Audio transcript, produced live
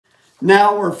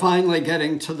Now we're finally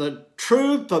getting to the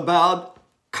truth about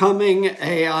coming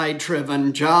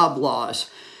AI-driven job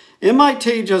loss.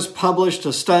 MIT just published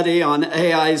a study on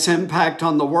AI's impact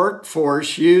on the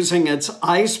workforce using its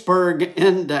Iceberg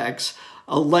Index,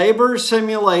 a labor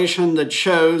simulation that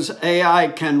shows AI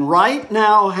can right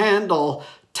now handle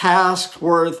tasks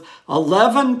worth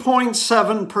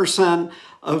 11.7%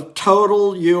 of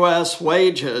total U.S.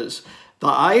 wages. The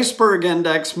Iceberg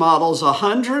Index models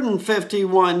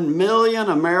 151 million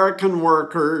American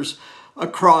workers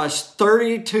across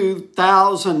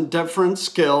 32,000 different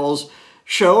skills,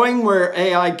 showing where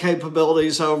AI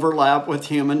capabilities overlap with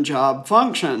human job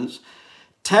functions.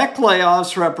 Tech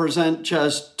layoffs represent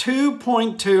just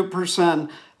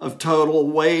 2.2% of total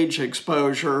wage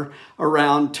exposure,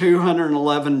 around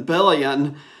 $211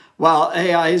 billion, while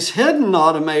AI's hidden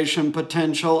automation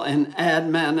potential in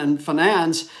admin and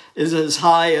finance is as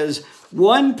high as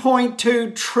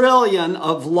 $1.2 trillion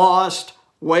of lost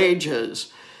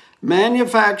wages.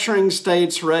 Manufacturing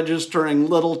states registering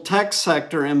little tech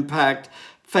sector impact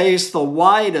face the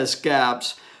widest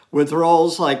gaps, with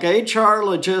roles like HR,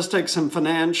 logistics, and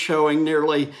finance showing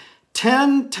nearly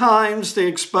 10 times the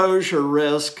exposure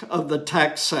risk of the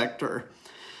tech sector.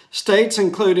 States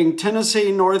including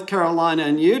Tennessee, North Carolina,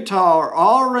 and Utah are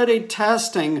already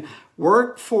testing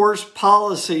workforce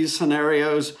policy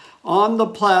scenarios on the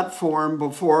platform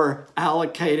before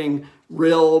allocating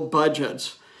real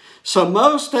budgets. So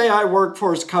most AI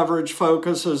workforce coverage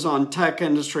focuses on tech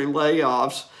industry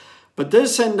layoffs, but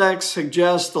this index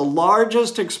suggests the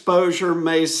largest exposure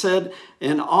may sit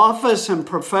in office and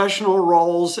professional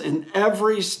roles in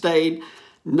every state,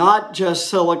 not just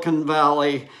Silicon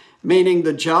Valley, meaning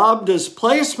the job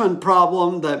displacement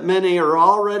problem that many are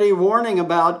already warning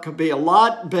about could be a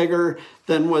lot bigger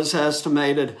than was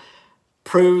estimated.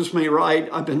 Proves me right.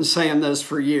 I've been saying this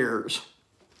for years.